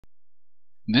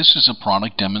This is a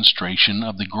product demonstration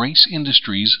of the Grace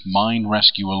Industries Mine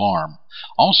Rescue Alarm,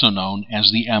 also known as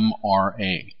the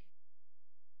MRA.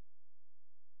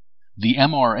 The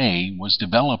MRA was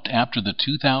developed after the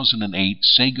 2008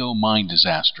 Sago mine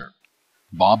disaster.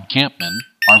 Bob Campman,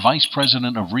 our Vice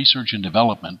President of Research and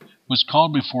Development, was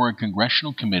called before a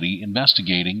congressional committee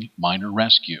investigating miner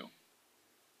rescue.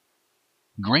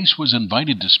 Grace was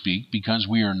invited to speak because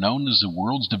we are known as the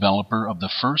world's developer of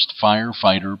the first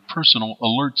firefighter personal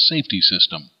alert safety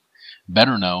system,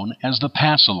 better known as the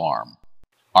PASS alarm.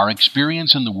 Our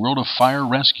experience in the world of fire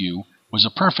rescue was a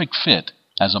perfect fit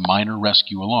as a miner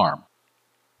rescue alarm.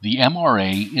 The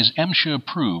MRA is MSHA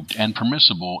approved and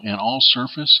permissible in all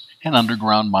surface and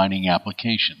underground mining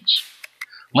applications.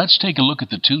 Let's take a look at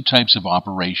the two types of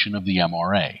operation of the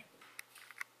MRA.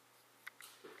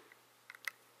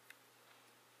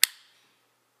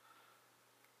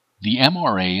 The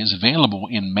MRA is available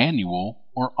in manual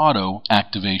or auto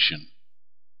activation.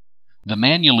 The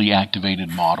manually activated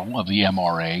model of the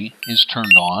MRA is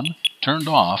turned on, turned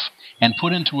off, and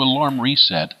put into alarm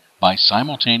reset by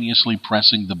simultaneously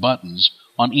pressing the buttons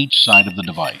on each side of the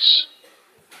device.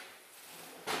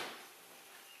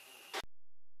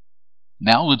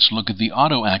 Now let's look at the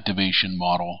auto activation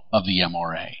model of the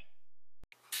MRA.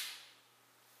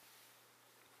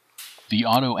 The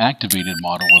auto-activated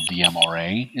model of the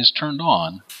MRA is turned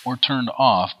on or turned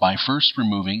off by first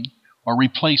removing or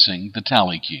replacing the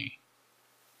tally key.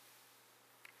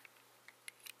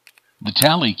 The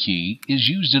tally key is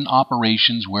used in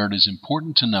operations where it is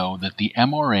important to know that the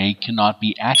MRA cannot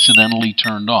be accidentally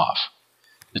turned off.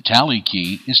 The tally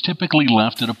key is typically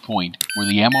left at a point where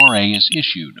the MRA is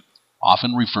issued,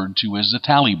 often referred to as the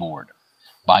tally board.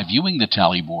 By viewing the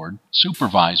tally board,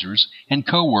 supervisors and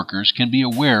co-workers can be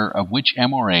aware of which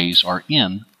MRAs are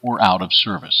in or out of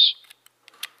service.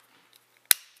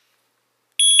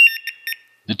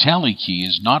 The tally key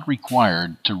is not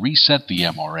required to reset the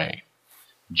MRA.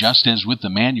 Just as with the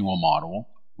manual model,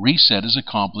 reset is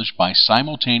accomplished by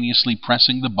simultaneously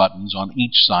pressing the buttons on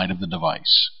each side of the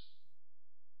device.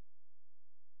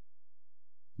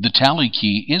 The tally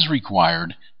key is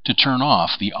required to turn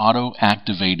off the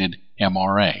auto-activated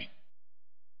MRA.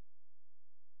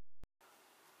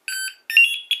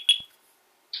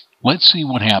 Let's see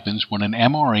what happens when an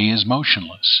MRA is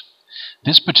motionless.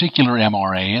 This particular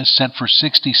MRA is set for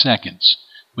 60 seconds,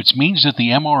 which means that the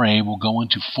MRA will go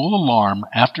into full alarm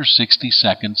after 60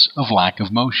 seconds of lack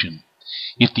of motion.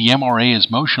 If the MRA is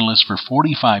motionless for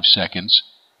 45 seconds,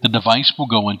 the device will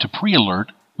go into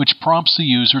pre-alert, which prompts the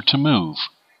user to move.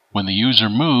 When the user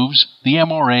moves, the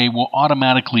MRA will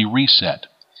automatically reset.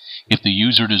 If the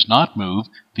user does not move,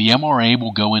 the MRA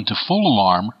will go into full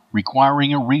alarm,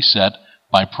 requiring a reset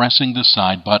by pressing the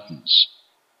side buttons.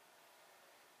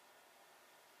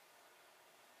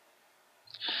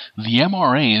 The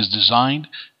MRA is designed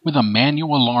with a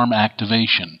manual alarm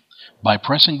activation. By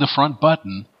pressing the front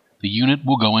button, the unit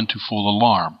will go into full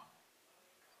alarm.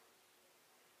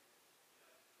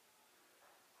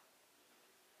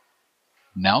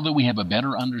 Now that we have a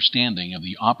better understanding of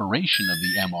the operation of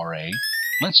the MRA,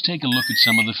 let's take a look at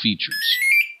some of the features.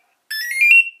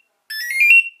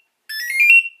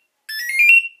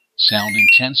 Sound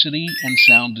intensity and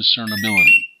sound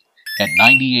discernibility. At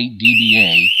 98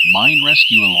 dBA, Mine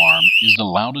Rescue Alarm is the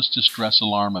loudest distress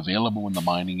alarm available in the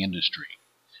mining industry.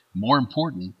 More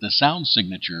important, the sound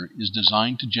signature is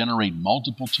designed to generate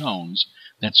multiple tones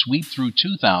that sweep through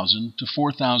 2,000 to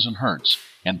 4,000 Hz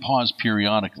and pause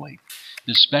periodically.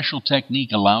 This special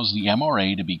technique allows the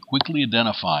MRA to be quickly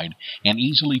identified and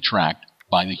easily tracked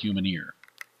by the human ear.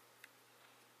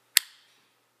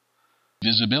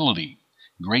 Visibility.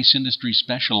 Grace Industries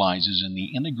specializes in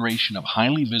the integration of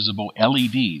highly visible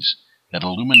LEDs that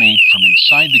illuminate from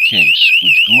inside the case,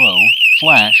 which glow,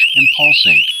 flash, and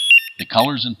pulsate. The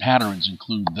colors and patterns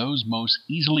include those most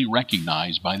easily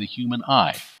recognized by the human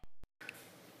eye.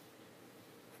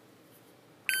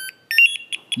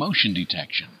 Motion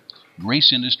detection.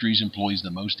 Grace Industries employs the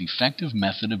most effective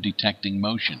method of detecting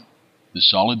motion. The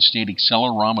solid-state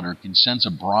accelerometer can sense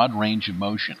a broad range of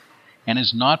motion and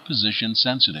is not position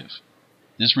sensitive.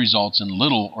 This results in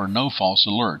little or no false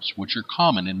alerts, which are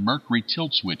common in mercury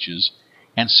tilt switches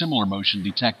and similar motion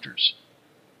detectors.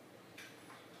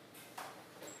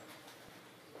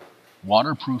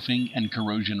 Waterproofing and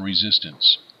corrosion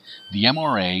resistance. The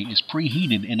MRA is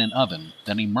preheated in an oven,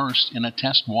 then immersed in a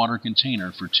test water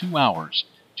container for 2 hours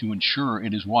to ensure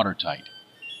it is watertight.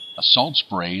 A salt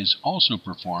spray is also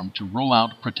performed to rule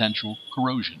out potential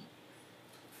corrosion.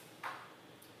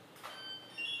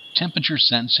 Temperature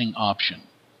sensing option.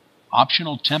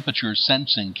 Optional temperature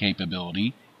sensing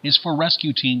capability is for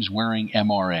rescue teams wearing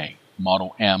MRA.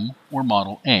 Model M, or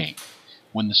Model A.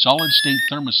 When the solid-state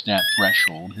thermostat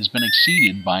threshold has been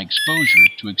exceeded by exposure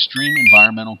to extreme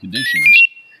environmental conditions,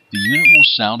 the unit will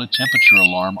sound a temperature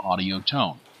alarm audio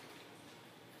tone.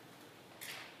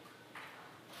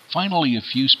 Finally, a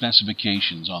few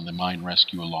specifications on the Mine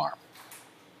Rescue Alarm.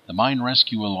 The Mine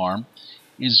Rescue Alarm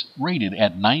is rated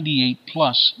at 98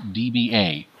 plus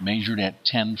dBA, measured at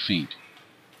 10 feet.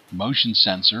 The motion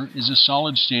sensor is a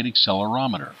solid-state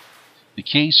accelerometer. The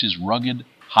case is rugged,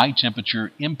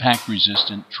 high-temperature,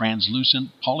 impact-resistant,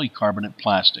 translucent polycarbonate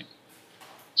plastic.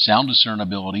 Sound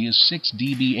discernibility is 6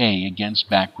 dBA against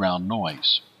background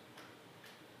noise.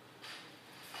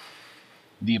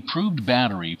 The approved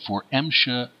battery for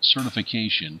MSHA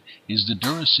certification is the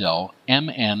Duracell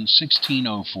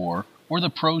MN1604 or the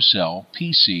ProCell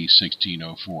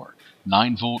PC1604,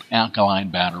 9-volt alkaline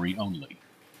battery only.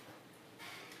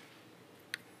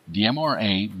 The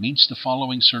MRA meets the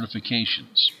following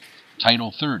certifications: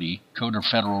 Title 30, Code of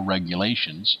Federal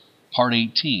Regulations, Part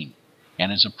 18,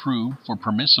 and is approved for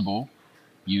permissible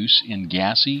use in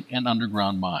gassy and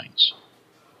underground mines.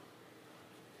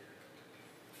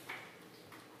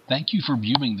 Thank you for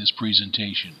viewing this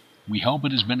presentation. We hope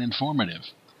it has been informative.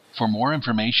 For more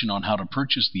information on how to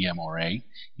purchase the MRA,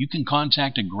 you can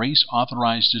contact a Grace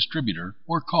authorized distributor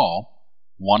or call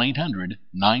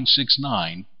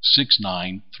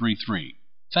 1-800-969-6933.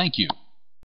 Thank you.